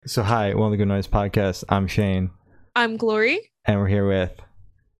So hi, One of the Good Noise podcast. I'm Shane, I'm Glory. and we're here with,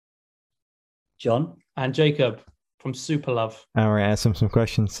 John. And Jacob from Super Love. and we're gonna ask him some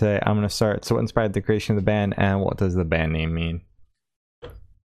questions today. I'm gonna start. So, what inspired the creation of the band, and what does the band name mean?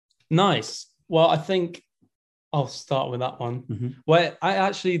 Nice. Well, I think I'll start with that one. Mm-hmm. Well, I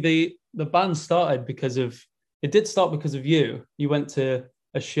actually the band started because of you. You went to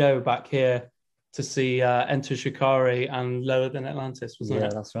a show back here to see Enter Shikari and Lower Than Atlantis, wasn't it? Yeah,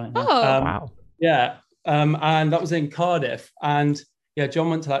 that's right. Yeah. Oh, Wow. Yeah. And that was in Cardiff. And yeah, John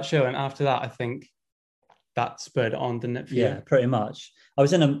went to that show, and after that, I think that spurred it on, didn't it, for Yeah, you? pretty much. I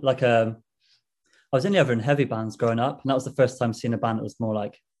was in I was only ever in heavy bands growing up, and that was the first time seeing a band that was more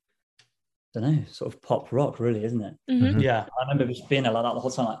like, I don't know, sort of pop rock, really, isn't it? mhm. Yeah. I remember just being there like that the whole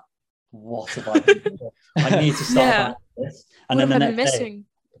time, like, what have I done? I need to start Yeah. a band like this. And What then the have I been next day, missing?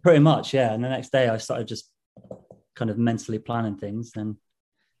 pretty much, yeah. And the next day, I started just kind of mentally planning things, and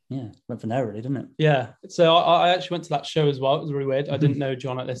yeah, went from there, really, didn't it? Yeah. So I actually went to that show as well. It was really weird. I didn't know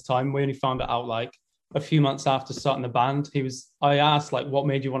John at this time. We only found it out like a few months after starting the band. I asked like, what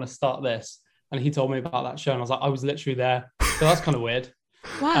made you want to start this? And he told me about that show, and I was like, I was literally there. So that's kind of weird.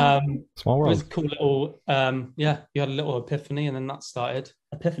 Wow. Small It was world. a cool little, you had a little epiphany, and then that started.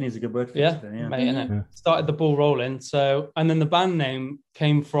 Epiphany is a good word for Yeah, it. Yeah. mate, innit? Yeah. Started the ball rolling. So, and then the band name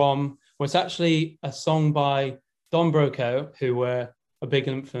came from, well, it's actually a song by Don Broco, who were a big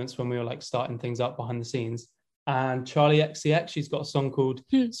influence when we were like starting things up behind the scenes. And Charlie XCX, she's got a song called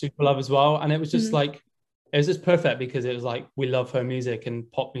Hmm. Super Love as well. And it was just Mhm. like, it was just perfect because it was like, we love her music and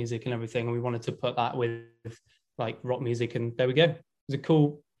pop music and everything. And we wanted to put that with like rock music. And there we go. It was a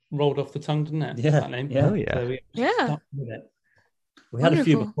cool, rolled off the tongue, didn't it? Yeah, That name. yeah. Oh yeah. So we Yeah. stuck with it. We had a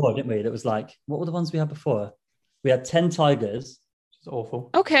few Wonderful. before, didn't we? That was like, what were the ones we had before? We had 10 Tigers. It's awful.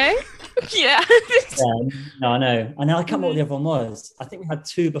 Okay. Yeah. No, I know. I know. I can't remember what the other one was. I think we had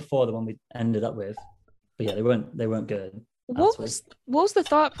two before the one we ended up with. But yeah, they weren't good. What at all. was the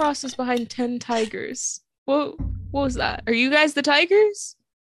thought process behind 10 Tigers? What was that? Are you guys the Tigers?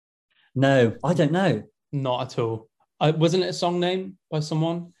 No, I don't know. Not at all. Wasn't it a song name by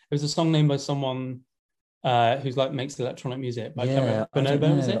someone? It was a song named by someone who's like makes electronic music. But I can't Yeah, remember. I don't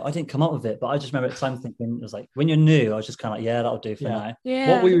Bonobo, was know. it? I didn't come up with it, but I just remember at the time thinking, it was like, when you're new, I was just kind of like, yeah, that'll do for Yeah. now. Yeah.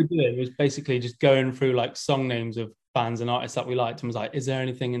 What we were doing was basically just going through like song names of bands and artists that we liked and was like, is there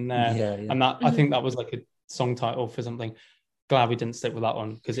anything in there? Yeah, yeah. And that I Mhm. think that was like a song title for something. Glad we didn't stick with that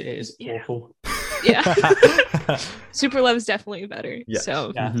one because it is Yeah. awful. Yeah. Super Love is definitely better. Yes.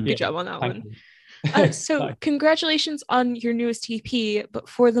 So Yeah. Mhm. good job on that Thank one. you. So Sorry. congratulations on your newest EP, but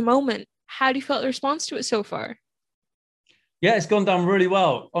for the moment, how do you feel the response to it so far? Yeah, it's gone down really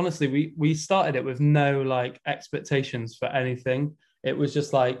well. Honestly, we started it with no like expectations for anything. It was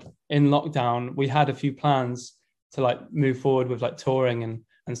just like in lockdown, we had a few plans to like move forward with like touring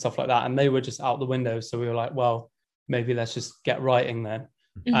and stuff like that, and they were just out the window. So we were like, well, maybe let's just get writing then.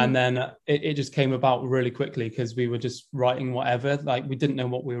 Mhm. And then it just came about really quickly because we were just writing whatever. Like we didn't know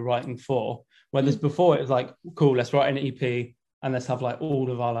what we were writing for. Whereas before it was like, cool, let's write an EP and let's have like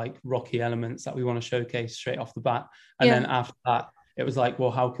all of our like rocky elements that we want to showcase straight off the bat. And Yeah. then after that, it was like,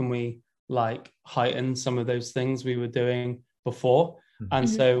 well, how can we like heighten some of those things we were doing before? And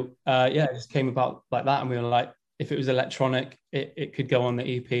Mhm. so yeah, it just came about like that. And we were like, if it was electronic, it could go on the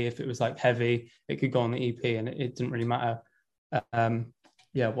EP. If it was like heavy, it could go on the EP, and it didn't really matter.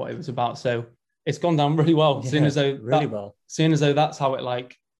 Yeah, what it was about. So it's gone down really well. Seeing Yeah, as though really well. seeing as though that's how it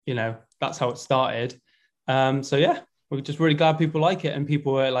like, that's how it started. So yeah, we're just really glad people like it and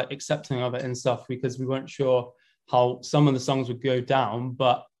people were like accepting of it and stuff because we weren't sure how some of the songs would go down,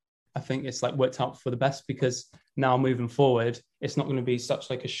 but I think it's like worked out for the best because now moving forward, it's not going to be such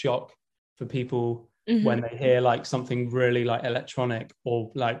like a shock for people Mhm. when they hear like something really like electronic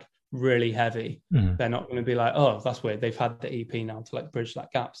or like really heavy. Mhm. They're not going to be like, oh, that's weird. They've had the EP now to like bridge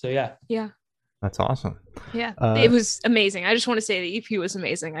that gap. So yeah. Yeah. That's awesome. Yeah. Uh, It was amazing. I just want to say the EP was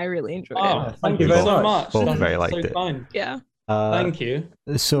amazing. I really enjoyed Oh, it. thank you you very so much. much. Both That's very so liked it. kind. Yeah. Thank you.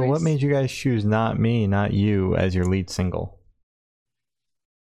 So, what Nice. made you guys choose "Not Me, Not You" as your lead single?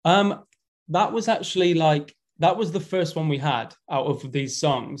 That was actually like that was the first one we had out of these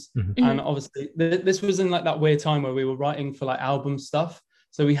songs, Mhm. Mhm. and obviously this was in like that weird time where we were writing for like album stuff.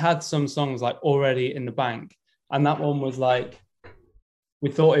 So we had some songs like already in the bank, and that one was like we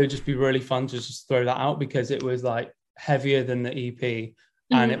thought it would just be really fun to just throw that out because it was like heavier than the EP,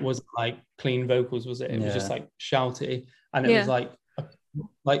 and Mhm. it wasn't like clean vocals, was it? It was just Yeah. like shouty, and it Yeah. was like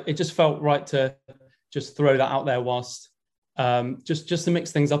it just felt right to just throw that out there whilst just to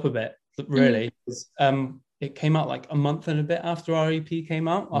mix things up a bit, really. 'Cause, it came out like a month and a bit after our EP came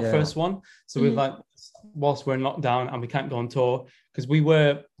out, our Yeah. first one. So we're Mhm. like, whilst we're in lockdown and we can't go on tour, because we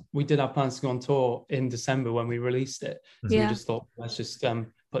were we did have plans to go on tour in December when we released it. So Yeah. we just thought, let's just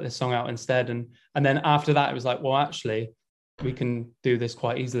put this song out instead. And then after that, it was like, well, actually, we can do this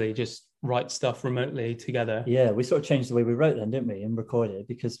quite easily. Just write stuff remotely together. Yeah, we sort of changed the way we wrote then, didn't we, and recorded,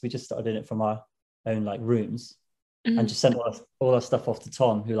 because we just started doing it from our own like rooms Mhm. and just sent all our stuff off to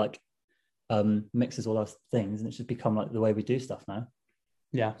Tom, who like mixes all our things, and it's just become like the way we do stuff now.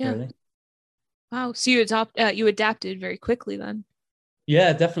 Yeah. Yeah. Really. Wow. So you adapted very quickly then.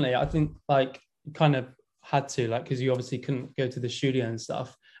 Yeah, definitely. I think like kind of had to, like, because you obviously couldn't go to the studio and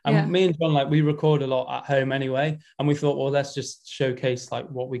stuff. And Yeah. me and John, like, we record a lot at home anyway. And we thought, well, let's just showcase like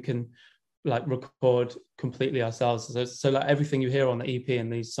what we can like record completely ourselves. So like everything you hear on the EP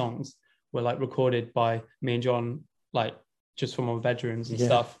and these songs were like recorded by me and John, like just from our bedrooms and Yeah.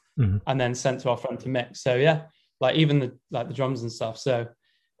 stuff, Mhm. and then sent to our friend to mix. So yeah, like even the drums and stuff. So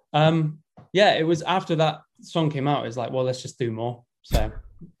yeah, it was after that song came out, it's like, well, let's just do more. So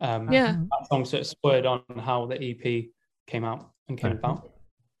Yeah. that song sort of spurred on how the EP came out and came Right. about.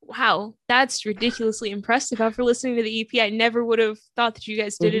 Wow. That's ridiculously impressive. After listening to the EP, I never would have thought that you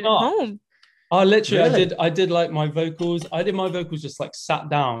guys did Would it you not? at home. Oh, literally, Really? I did like my vocals. I did my vocals just like sat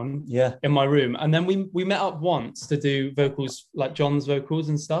down Yeah. in my room, and then we met up once to do vocals, like John's vocals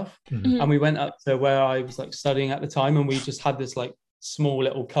and stuff. Mhm. And we went up to where I was like studying at the time, and we just had this like small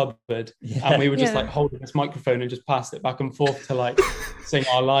little cupboard, Yeah. and we were just Yeah. like holding this microphone and just passed it back and forth to like sing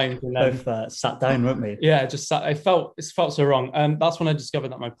our lines, and then Both sat down, weren't we? yeah, just sat. It felt so wrong. That's when I discovered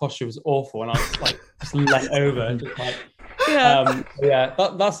that my posture was awful, and I was like just leant over and just like Yeah. yeah.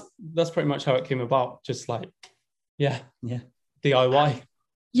 That's pretty much how it came about. Just like Yeah. DIY.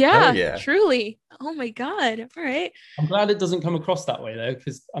 Yeah. yeah. Truly. Oh my God. All right. I'm glad it doesn't come across that way though,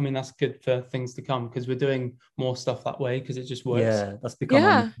 because I mean that's good for things to come, because we're doing more stuff that way because it just works. Yeah, that's become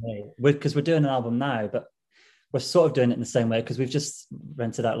Yeah. because we're doing an album now, but we're sort of doing it in the same way because we've just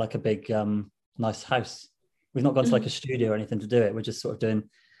rented out like a big nice house. We've not gone to like a studio or anything to do it. We're just sort of doing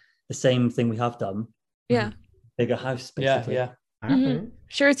the same thing we have done. Yeah. Bigger house, Yeah, basically. yeah. Mhm.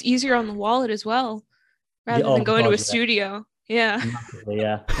 Sure, it's easier on the wallet as well, rather oh than going to God, a yeah. studio. Yeah. Massively,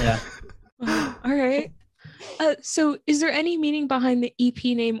 yeah. All right. So is there any meaning behind the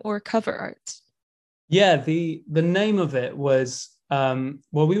EP name or cover art? Yeah, the name of it was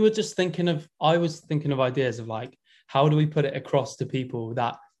well, we were just I was thinking of ideas of like, how do we put it across to people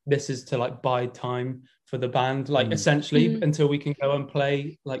that this is to like buy time for the band, like essentially Mhm. until we can go and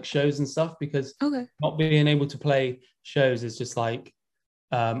play like shows and stuff, because Okay. not being able to play shows is just like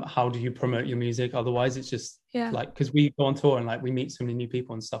how do you promote your music otherwise? It's just Yeah. like, because we go on tour and like we meet so many new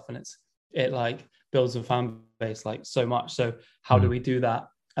people and stuff, and it like builds a fan base like so much. So how do we do that?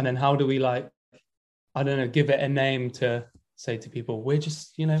 And then how do we like, I don't know, give it a name to say to people, we're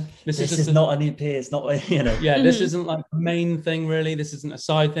just, this This is is just not an EP. It's not, this Mhm. isn't like the main thing really. This isn't a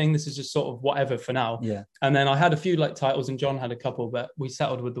side thing. This is just sort of whatever for now. Yeah. And then I had a few like titles and John had a couple, but we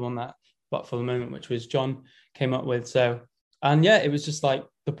settled with the one but for the moment, which was John came up with. So, and yeah, it was just like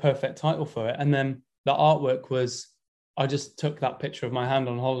the perfect title for it. And then the artwork was, I just took that picture of my hand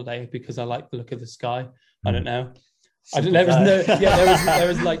on holiday because I like the look of the sky. I don't know. There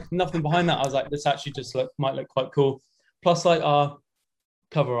was like nothing behind that. I was like, this actually just might look quite cool. Plus, like our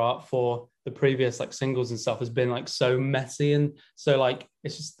cover art for the previous like singles and stuff has been like so messy, and so like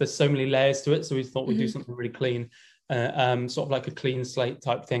it's just there's so many layers to it. So we thought we'd do something really clean, sort of like a clean slate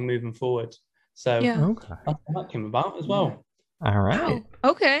type thing moving forward. So Yeah. Okay. that's how that came about as well. All right. Wow.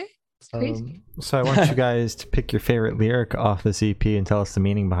 Okay. It's crazy. So I want you guys to pick your favorite lyric off this EP and tell us the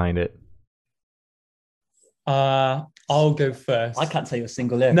meaning behind it. I'll go first. I can't tell you a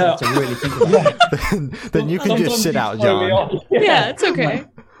single lyric. No. I have to really think about it. Then you can just Sometimes sit you out, throw me John. off. Yeah, it's okay.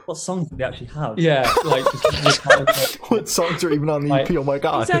 What songs do we actually have? Yeah, like just What songs are even on the Like- EP? Oh my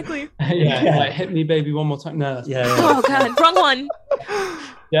god. Exactly. yeah, like hit me baby one more time. No, that's Yeah. Oh God, wrong one.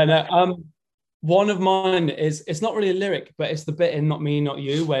 Yeah, no. One of mine is, it's not really a lyric, but it's the bit in "Not Me, Not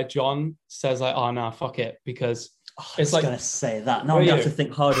You" where John says like, "Oh no, fuck it," because Oh, I It's was like- going to say that. Now Were I'm going to you? have to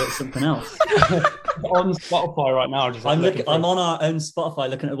think harder at something else. on Spotify right now. Just like, looking for I'm it. on our own Spotify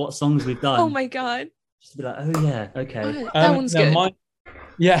looking at what songs we've done. Oh my God. Just to be like, oh yeah, okay. That one's no, good.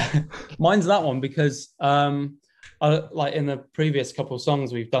 Mine's that one because like in the previous couple of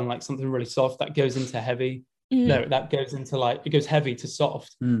songs we've done like something really soft that goes into heavy. Mhm. No, that goes into like, it goes heavy to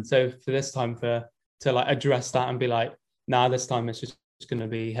soft. Mm. So for this time to like address that and be like, nah, this time it's just going to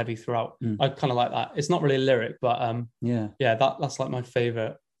be heavy throughout. Mm. I kind of like that. It's not really a lyric, but Yeah. yeah, that's like my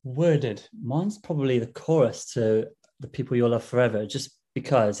favorite worded. Mine's probably the chorus to The People You'll Love Forever, just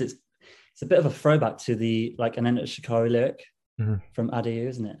because it's a bit of a throwback to the like an Enter Shikari lyric Mhm. from Adieu,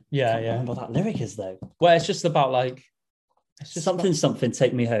 isn't it? Yeah, Can't yeah. remember what that lyric is though. Well, it's just about like, It's just something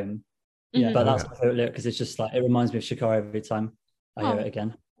take me home. Yeah. Mhm. But that's Okay. my favorite lyric because it's just like it reminds me of Shakira every time I hear Oh. it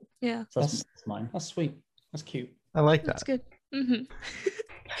again. Yeah, So that's mine. That's sweet. That's cute. I like that's that. good.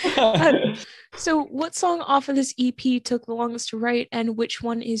 So, what song off of this EP took the longest to write, and which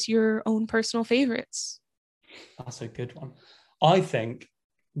one is your own personal favorites? That's a good one. I think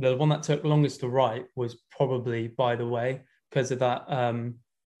the one that took longest to write was probably By the Way, because of that.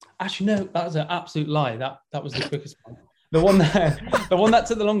 Actually, no, that was an absolute lie. That was the quickest one. The one that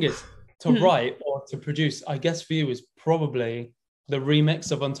took the longest to write or to produce, I guess for you, is probably the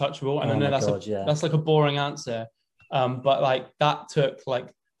remix of Untouchable. And I Oh know my that's God, yeah. that's like a boring answer, but like that took like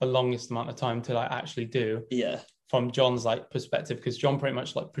the longest amount of time to like actually do Yeah. from John's like perspective, because John pretty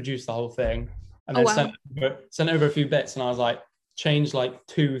much like produced the whole thing and Oh, then wow. sent over a few bits, and I was like, change like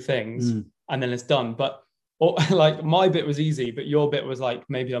 2 things and then it's done. But like my bit was easy, but your bit was like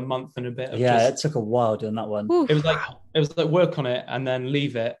maybe a month and a bit of Yeah, just, it took a while doing that one. Oof. it was like work on it and then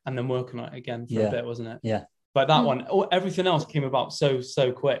leave it and then work on it again for Yeah. a bit, wasn't it? Yeah. But that one, everything else came about so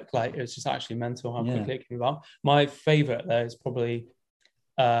quick. Like it was just actually mental how Yeah. quickly it came about. My favorite there is probably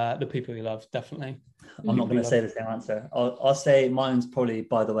The People You Love, definitely. I'm not going to say the same answer. I'll say mine's probably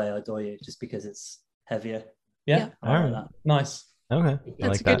By the Way, I Adore You, just because it's heavier. Yeah. I like Alright. that. Nice. Okay. I That's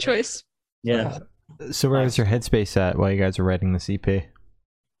like a good that. choice. Yeah. So where was your headspace at while you guys were writing this EP?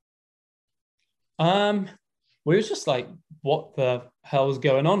 We was just like, what the hell's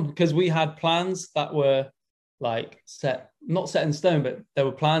going on? Because we had plans that were like not set in stone, but there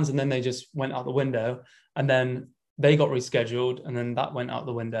were plans, and then they just went out the window, and then they got rescheduled, and then that went out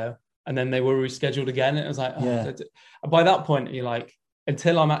the window, and then they were rescheduled again. And it was like, Yeah. by that point, you're like,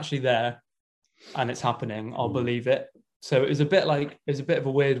 until I'm actually there and it's happening, I'll believe it. So it was a bit of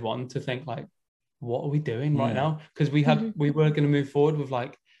a weird one to think like, what are we doing right now? Because we were going to move forward with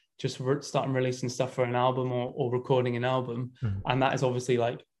like just starting releasing stuff for an album or recording an album. And that is obviously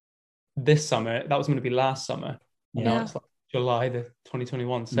like this summer. That was going to be last summer. Yeah. It's like July the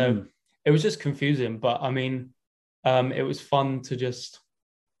 2021. So it was just confusing. But I mean, it was fun to just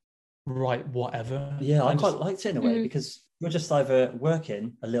write whatever. Yeah, I and quite just- liked it in a way because we're just either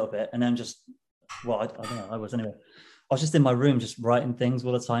working a little bit and then just, well, I don't know, I was anyway. I was just in my room just writing things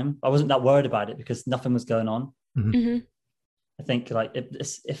all the time. I wasn't that worried about it because nothing was going on. Mhm. I think like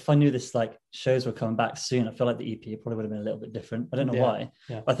if I knew this like shows were coming back soon, I feel like the EP probably would have been a little bit different. I don't know why.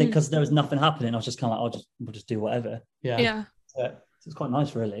 Yeah. But I think because there was nothing happening, I was just kind of like, we'll just do whatever. Yeah. So it's quite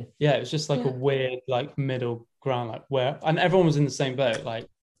nice, really. Yeah, it was just like Yeah. a weird like middle ground, like where, and everyone was in the same boat, like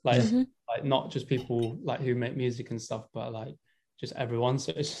not just people like who make music and stuff, but like just everyone.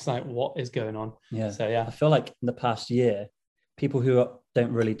 So it's just like, what is going on? Yeah. So yeah, I feel like in the past year, people who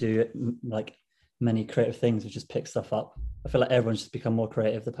don't really do like many creative things have just picked stuff up. I feel like everyone's just become more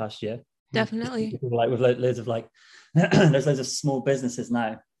creative the past year. Definitely. People, like with loads of like, there's loads of small businesses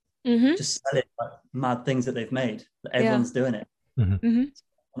now Mm-hmm. just selling like mad things that they've made. Everyone's doing it. Mm-hmm.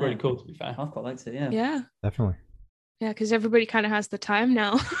 really cool to be fair. I've quite liked it. Yeah. Yeah. Definitely. Yeah, because everybody kind of has the time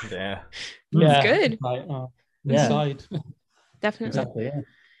now. Yeah. Yeah, good. Like, Yeah. inside. Definitely. Exactly.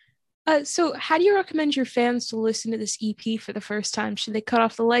 Yeah. So how do you recommend your fans to listen to this EP for the first time? Should they cut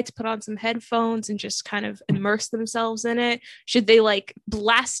off the lights, put on some headphones, and just kind of immerse themselves in it? Should they like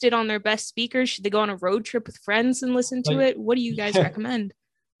blast it on their best speakers? Should they go on a road trip with friends and listen to Like- it? What do you guys recommend?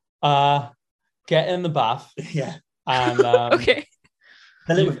 Get in the bath Yeah. and Okay.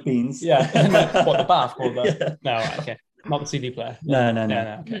 Fill it with beans. yeah. What, the bath or the Yeah. no? Right, okay, not the CD player. No.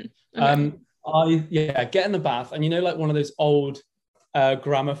 Okay. Okay. Get in the bath, and you know, like one of those old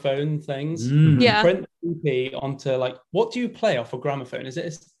gramophone things. Yeah. Print the EP onto like, what do you play off a gramophone? Is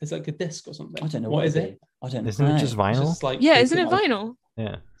it it's like a disc or something? I don't know what is it. I don't know. Isn't it just It's vinyl? just like Yeah, isn't it vinyl?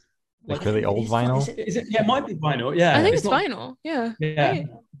 Yeah. Like really old vinyl? Is it? Yeah, it might be vinyl. Yeah, I think it's not- vinyl. Yeah. Yeah,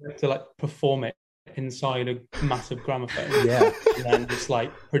 Right. to like perform it inside a massive gramophone. Yeah. And then just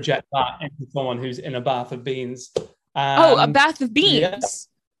like project that into someone who's in a bath of beans. Oh, a And bath of beans. yeah.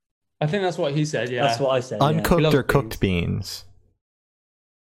 I think that's what he said. Yeah, That's what I said. Yeah. Uncooked love or cooked beans?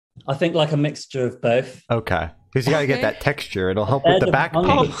 I think like a mixture of both. Okay. Because you got to get Okay. that texture. It'll help with the back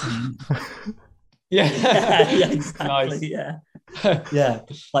pain. yeah, yeah, exactly. Nice. Yeah.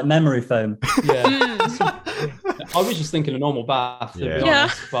 Like memory foam. Yeah. Mm. I was just thinking a normal bath, to be Yeah. Yeah.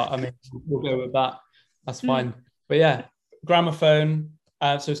 honest, but I mean, we'll go with that. That's fine. But yeah, gramophone.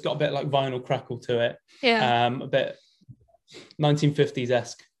 So it's got a bit like vinyl crackle to it. Yeah. A bit 1950s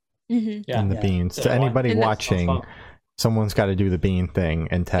esque. Mhm. Yeah. And the Yeah. beans. Yeah, To anybody and that's watching, fun. someone's got to do the bean thing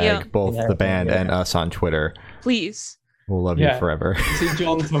and tag Yeah. both Yeah, the band yeah. and us on Twitter. Please. We'll love Yeah. you forever. See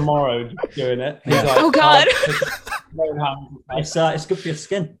John tomorrow doing it. He's Yeah. like, Oh, God. It's good for your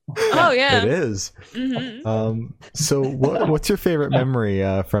skin. Oh yeah. It is. Mhm. So what's your favorite memory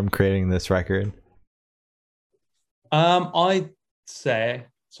from creating this record? I'd say,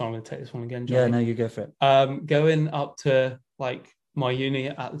 so I'm going to take this one again, Yeah, Johnny. no, you go for it. Going up to like my uni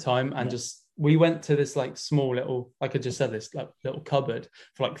at the time and just we went to this like small little, like I just said, this like little cupboard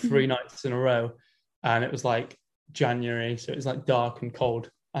for like 3 nights in a row, and it was like January, so it was like dark and cold,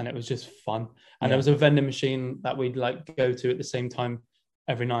 and it was just fun. And there was a vending machine that we'd like go to at the same time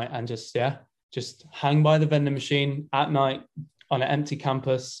every night, and just hang by the vending machine at night on an empty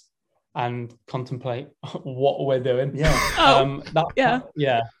campus and contemplate what we're doing. That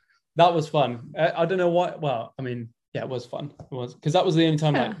was fun. I don't know why. Well, I mean, yeah, it was fun. It was because that was the only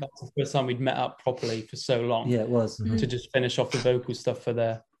time, like that's the first time we'd met up properly for so long. Yeah, it was. To just finish off the vocal stuff for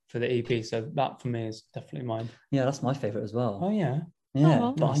the EP. So that for me is definitely mine. Yeah, that's my favorite as well. Oh yeah. Yeah,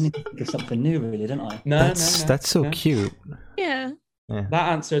 Aw. but I need to think of something new, really, don't I? No, That's so cute. Yeah. That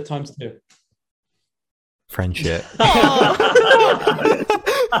answer times 2. Friendship.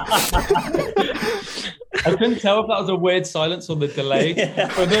 I couldn't tell if that was a weird silence or the delay.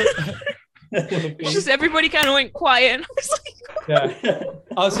 It's just everybody kind of went quiet. And I was like, Yeah.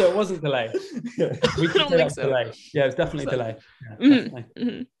 Oh, so it wasn't delay. We I don't say think that's so. delay. Yeah, it's definitely delay. Yeah, Mhm.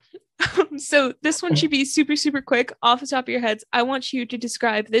 definitely. So this one should be super, super quick off the top of your heads. I want you to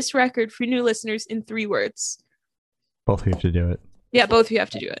describe this record for new listeners in 3 words. Both of you have to do it. Yeah, both of you have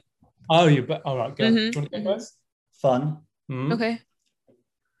to do it. Oh, you bet. All right, go. Mhm, Do you want to go first? Fun, Mhm. Okay.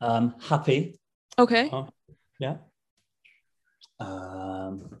 happy, Okay. Oh, yeah.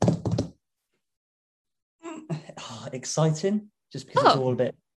 exciting, just because it's Oh. all a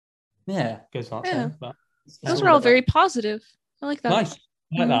bit, Goes that Yeah. same, but- Those were all very positive. I like that. Nice.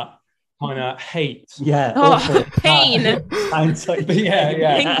 I like that. Kind of hate. yeah. Oh, awful. pain. Sounds like Yeah,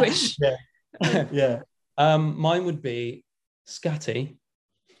 yeah. Anguish. yeah. Mine would be scatty.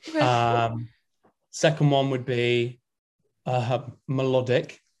 Okay. Second one would be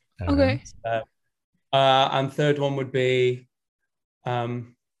melodic. Okay. And third one would be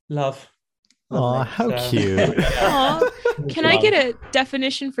love. Aw, how So- cute. Aw. Can I get a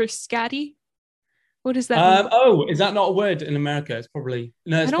definition for scatty? What does that mean? Is that not a word in America? It's probably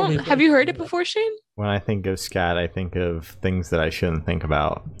no. I It's don't. probably Have you heard it before, Shane? When I think of scat, I think of things that I shouldn't think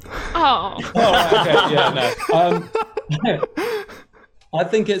about. Oh. Oh, right, okay. Yeah, no. I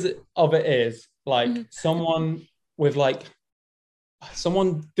think it is like someone with like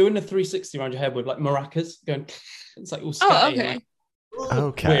someone doing a 360 around your head with like maracas going. It's like all scatty. Oh, okay.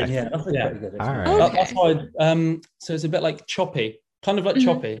 Okay. Weird. Yeah, that's Yeah. pretty good. All right. Okay. That's why. So it's a bit like choppy, kind of like Mhm.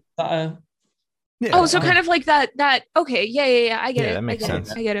 choppy. That, Yeah. Oh, so kind of like that. Okay. Yeah. I get Yeah, it. that makes I get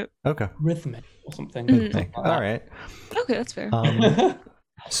sense. It. I get it. Okay. rhythmic or something. Mhm. Something All like right. Okay, that's fair.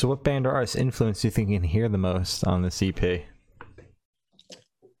 So what band or artist influence do you think you can hear the most on this EP?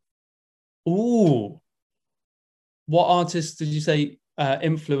 Ooh. What artist did you say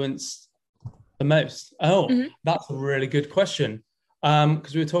influenced the most? Oh, Mhm. that's a really good question.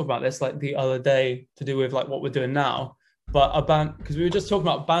 Because we were talking about this like the other day to do with like what we're doing now. But a band, because we were just talking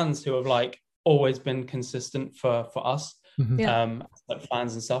about bands who have like always been consistent for us, Yeah. like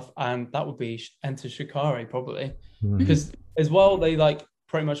fans and stuff, and that would be Enter Shikari probably. Mhm. Because as well, they like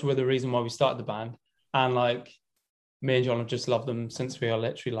pretty much were the reason why we started the band, and like me and John have just loved them since we are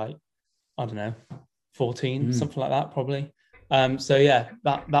literally like, I don't know, 14, something like that probably. So yeah,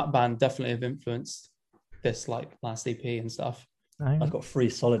 that band definitely have influenced this like last EP and stuff. I've got 3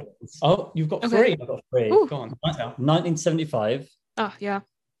 solid ones. Oh, you've got Okay. 3. I've got 3. Ooh. Go on. 1975, Oh, yeah.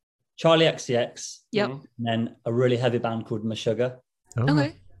 Charlie XCX, Yep. Mhm. and then a really heavy band called Meshuggah. Oh,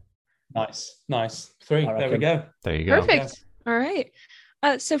 Okay. Nice. 3. I There we reckon. go. There you go. Perfect. All right.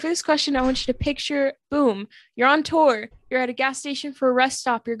 So for this question, I want you to picture, boom, you're on tour. You're at a gas station for a rest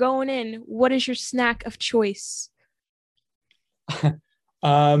stop. You're going in. What is your snack of choice? I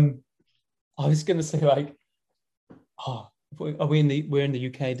was gonna say like, we're in the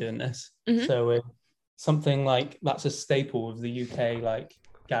UK doing this, Mhm. so something like that's a staple of the UK like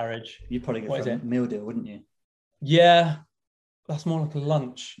garage. You'd probably What go is for a it? meal deal, wouldn't you? Yeah, that's more like a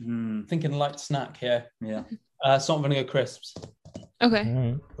lunch. Mm, Thinking light snack here. yeah. Salt and vinegar crisps. Okay. All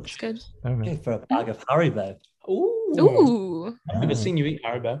right. That's good. Okay. Go for a bag of Haribo. Ooh. Ooh. I've never seen you eat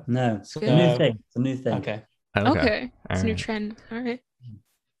Haribo. No, it's a good. new thing. It's a new thing. Okay, Okay. It's a new All right. trend. All right.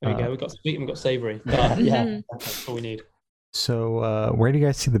 there we go. We've got sweet and we've got savoury. Yeah, yeah. Mhm. That's all we need. So, where do you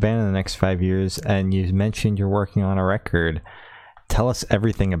guys see the band in the next 5 years? And you mentioned you're working on a record. Tell us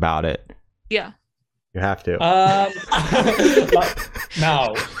everything about it. Yeah. You have to. Like,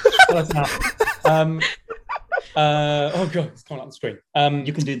 now. Tell us now. Oh god, it's coming out on the screen.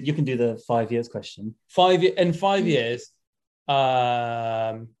 You can do the 5 years question. 5 years.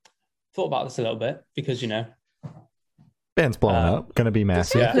 Thought about this a little bit because Band's blowing up, gonna be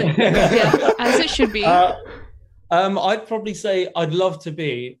massive. Yeah, as it should be. I'd probably say I'd love to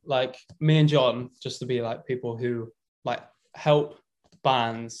be like me and John, just to be like people who like help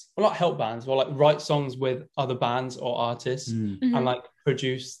bands, well not help bands, or like write songs with other bands or artists and like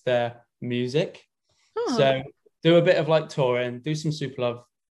produce their music. Oh. So do a bit of like touring, do some Super Love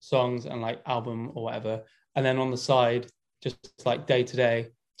songs and like album or whatever, and then on the side, just like day to day,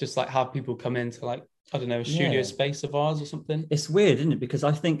 just like have people come into like, I don't know, a studio space of ours or something. It's weird, isn't it? Because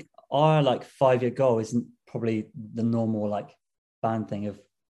I think our like 5-year goal isn't probably the normal like band thing of,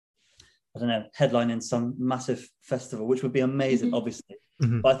 I don't know, headlining some massive festival, which would be amazing, obviously.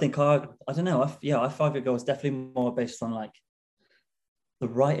 But I think our 5-year goal is definitely more based on like the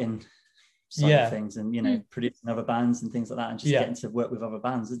writing side of things and, producing other bands and things like that, and just getting to work with other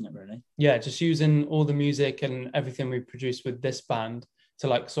bands, isn't it, really? Yeah, just using all the music and everything we produce with this band to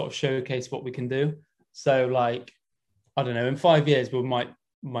like sort of showcase what we can do. So like, I don't know, in 5 years, we might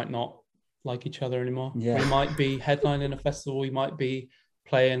not like each other anymore. Yeah. We might be headlining a festival, we might be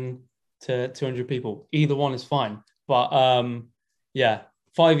playing to 200 people. Either one is fine. But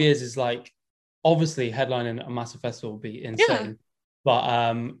 5 years is like, obviously headlining a massive festival would be insane. But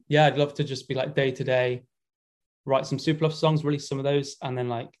I'd love to just be like day to day, write some Super Love songs, release some of those, and then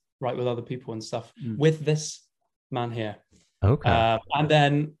like write with other people and stuff with this man here. Okay. And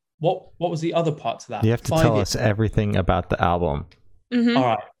then what was the other part to that? You have to tell us everything about the album. All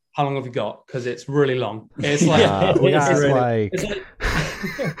right. How long have we got? Because it's really long. It's like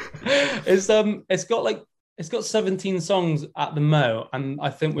it's got 17 songs at the mo, and I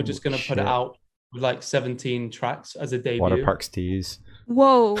think we're just going to put it out with like 17 tracks as a debut. Water Parks Tees.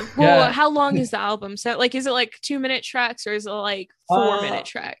 Whoa. Yeah. How long is the album? So like, is it like 2-minute tracks or is it like 4-minute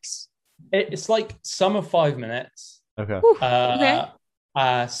tracks? It's like some are 5 minutes. Okay.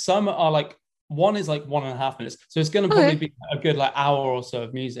 Some are like, one is like 1.5 minutes. So it's going to probably be a good like hour or so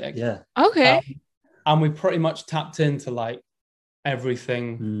of music. Yeah. Okay. And we pretty much tapped into like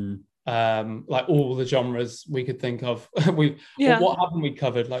everything, like all the genres we could think of. What haven't we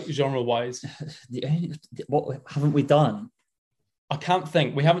covered like genre wise? What haven't we done? I can't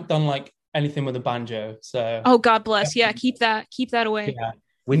think. We haven't done like anything with a banjo. So God bless. Yeah, keep that away. Yeah.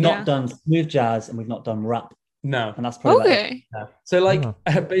 We've not done smooth jazz and we've not done rap. No. And that's probably yeah. So like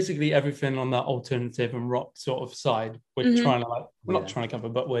basically everything on that alternative and rock sort of side, we're trying to like, we're not trying to cover,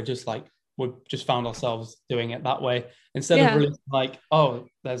 but we're just like, we've just found ourselves doing it that way. Instead of releasing like,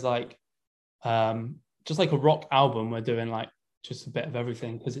 there's like just like a rock album, we're doing like just a bit of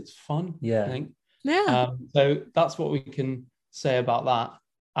everything because it's fun. I think. So that's what we can say about that,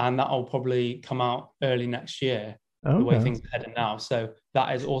 and that'll probably come out early next year. The way things are heading now, so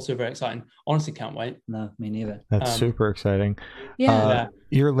that is also very exciting. Honestly, can't wait. No, me neither. That's super exciting.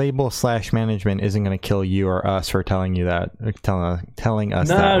 Your label / management isn't going to kill you or us for telling you that, telling us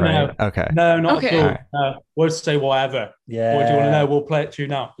that, right? No. Okay. No, not at all. Right. No, we'll say whatever. Yeah. What do you want to know? We'll play it to you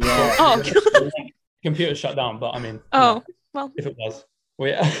now. Yeah. Computer shut down, but I mean. Well. If it was,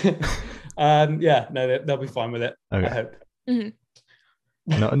 they'll be fine with it. Okay. I hope.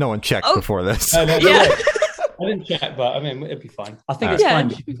 No one checked before this. I didn't check, but I mean, it'd be fine. I think it's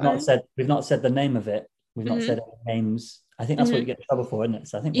fine. We've not said the name of it. We've not said any names. I think that's what you get in trouble for, isn't it?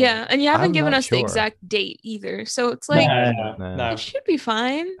 So I think and you haven't given us the exact date either. So it's like no. It should be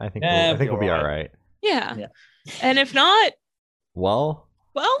fine. I think we'll be all right. Yeah. And if not, well,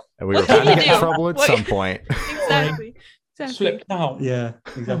 we were bound to get in trouble at some point. Exactly. Slip out. Yeah,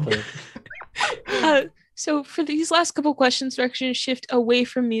 exactly. So for these last couple questions, we're actually going to shift away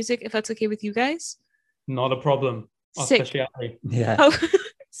from music, if that's okay with you guys. Not a problem. Sick. Yeah.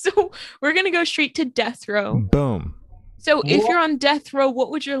 So we're going to go straight to death row. Boom. So if you're on death row,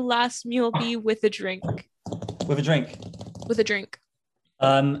 what would your last meal be with a drink? With a drink.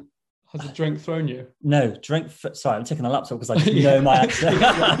 Has a drink thrown you? No, drink. Sorry, I'm taking a laptop because I know my answer.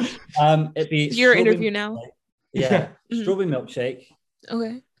 It'd be your interview now. Yeah. Strawberry milkshake.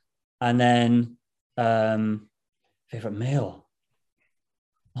 Okay. And then favorite meal.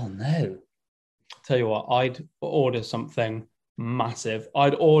 Oh no. Tell you what, I'd order something massive.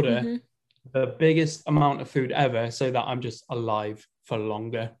 I'd order the biggest amount of food ever so that I'm just alive for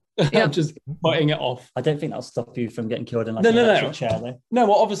longer. I'm just putting it off. I don't think that'll stop you from getting killed in like an electric chair though. No,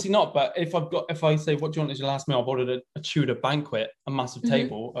 well obviously not, but if I say what do you want as your last meal, I've ordered a Tudor banquet, a massive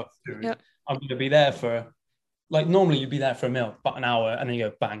table of food. I'm going to be there for, like normally you'd be there for a meal, about an hour, and then you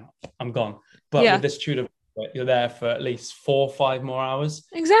go bang, I'm gone. But with this Tudor you're there for at least 4 or 5 more hours.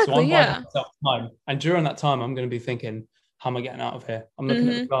 Exactly. So I'm yeah. buying myself time, and during that time, I'm going to be thinking, how am I getting out of here? I'm looking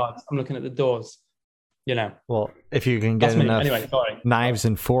at the guards. I'm looking at the doors. You know. Well, if you can get enough knives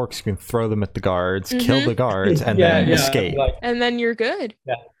and forks, you can throw them at the guards, kill the guards, and then escape. And then you're good.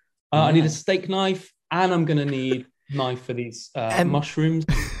 Yeah. I need a steak knife, and I'm going to need a knife for these mushrooms.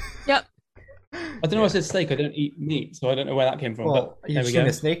 Yep. I don't know why I said steak. I don't eat meat, so I don't know where that came from. Well, but you're using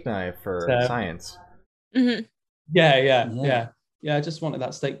a snake knife for science. Mm-hmm. Yeah. I just wanted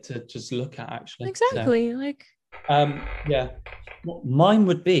that steak to just look at, actually. Exactly. Yeah. Mine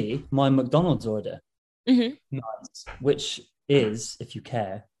would be my McDonald's order. Mm-hmm. Nice. Which is, if you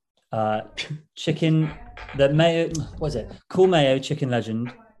care, chicken, the mayo, what is it? Cool mayo, chicken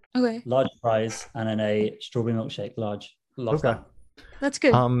legend. Okay. Large fries, and then a strawberry milkshake, large. Love that. That's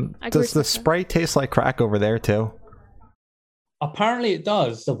good. Does the Sprite taste like crack over there too? Apparently it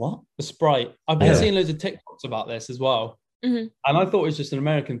does. The what? The Sprite. I've been seeing loads of TikToks about this as well. Mm-hmm. And I thought it was just an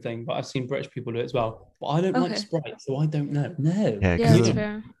American thing, but I've seen British people do it as well. But I don't like Sprite, so I don't know. No. Yeah, that's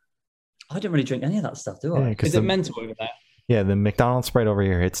fair. I don't really drink any of that stuff, do I? Is it mental over there? Yeah, the McDonald's Sprite over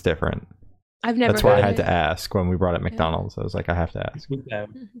here, it's different. I've never. That's why I had to ask when we brought up McDonald's. I was like, I have to ask.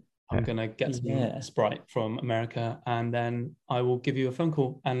 I'm gonna get some Sprite from America, and then I will give you a phone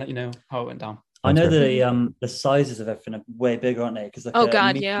call and let you know how it went down. I know the sizes of everything are way bigger, aren't they? Because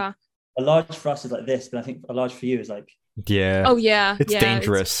yeah. A large for us is like this, but I think a large for you is like it's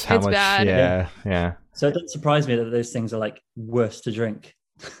dangerous. How much? Bad. Yeah. So it doesn't surprise me that those things are like worse to drink.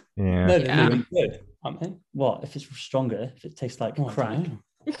 Yeah. No, they're really good, aren't they? What if it's stronger? If it tastes like crack?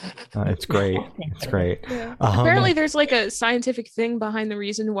 It's great. It's great. Yeah. Apparently there's like a scientific thing behind the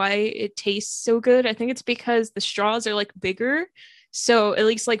reason why it tastes so good. I think it's because the straws are like bigger. So at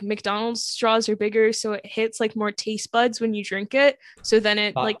least like McDonald's straws are bigger, so it hits like more taste buds when you drink it. So then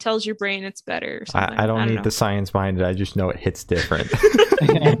it like tells your brain it's better or something. I don't need the science behind it. I just know it hits different.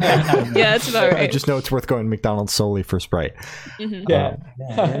 Yeah, that's about right. I just know it's worth going to McDonald's solely for Sprite.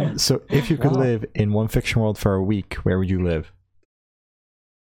 Mm-hmm. So if you could live in one fiction world for a week, where would you live?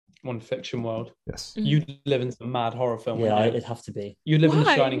 One fiction world. Yes. You'd live in some mad horror film. Yeah, it'd have to be. You live in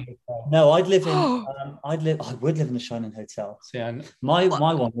the Shining Hotel. No, I'd live in. I would live in the Shining Hotel. Yeah. My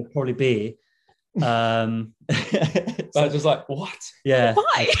one would probably be. But just like what? Yeah.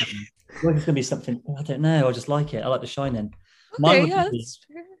 Why? Well, it's gonna be something. I don't know. I just like it. I like the Shining. Okay, that's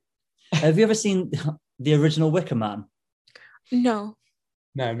fair. Have you ever seen the original Wicker Man? No.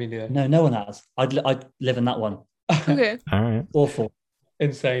 No, me neither. No one has. I'd live in that one. Okay. All right. Awful.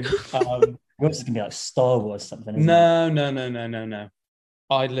 Insane. Yours is gonna be like Star Wars something. Isn't No.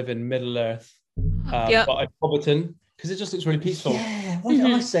 I'd live in Middle Earth, but I'd Hobbiton because it just looks really peaceful. Yeah. Why did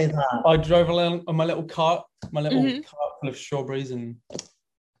I say that? I drove along on my little cart, cart full of strawberries and.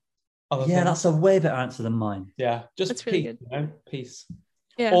 Yeah, that's a way better answer than mine. Yeah, just that's peace, really good. Peace.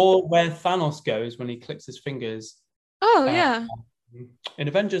 Yeah. Or where Thanos goes when he clicks his fingers. Oh yeah. In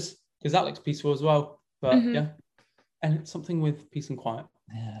Avengers, because that looks peaceful as well. But yeah, and it's something with peace and quiet.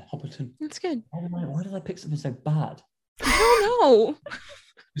 Yeah, Hobbiton. That's good. Why did I pick something so bad? I don't know.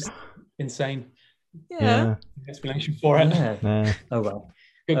 Just insane. Yeah. Explanation for it. Yeah. Oh well.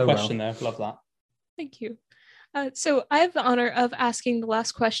 Good question though. Love that. Thank you. So I have the honor of asking the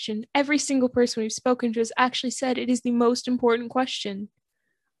last question. Every single person we've spoken to has actually said it is the most important question.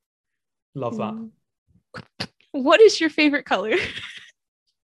 Love that. What is your favorite color?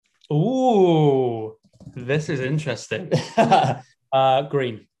 Ooh, this is interesting.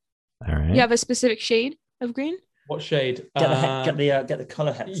 Green. All right. You have a specific shade of green? What shade? Get the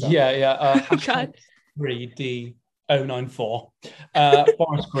color heads up. Yeah. God. 3D094.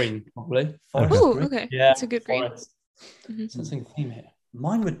 Forest green, probably. Oh, okay. Yeah, that's a good green. Something theme here.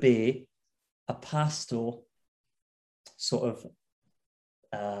 Mine would be a pastel sort of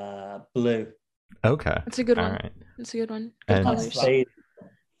blue. Okay. That's a good one. All right. That's a good one. And colors.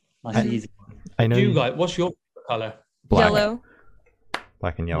 Nice easy. I know you guys. What's your color? Black. Yellow.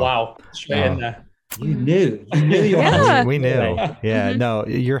 Black and yellow. Wow, straight in there. You knew. Yeah. We knew. Yeah. No,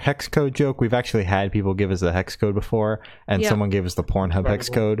 your hex code joke. We've actually had people give us the hex code before, and someone gave us the Pornhub hex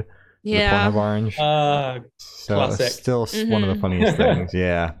code. Yeah. The Pornhub orange. So classic. Still one of the funniest things.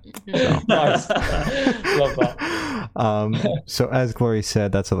 Yeah. So. Nice. Love that. So as Glory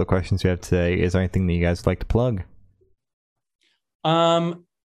said, that's all the questions we have today. Is there anything that you guys would like to plug?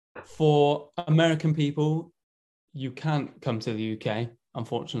 For American people, you can't come to the UK,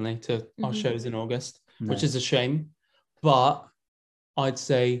 unfortunately, to our shows in August, which is a shame. But I'd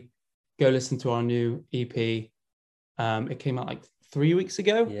say go listen to our new EP. It came out like 3 weeks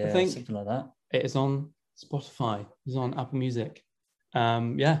ago, I think. Something like that. It is on Spotify. It's on Apple Music.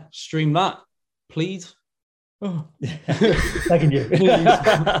 Stream that, please. Oh. Thanking you.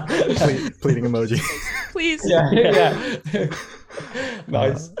 Pleading emoji. Please. Yeah.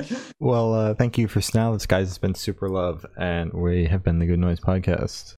 Nice. Well, thank you for Snallis, guys. It's been super love, and we have been the Good Noise Podcast.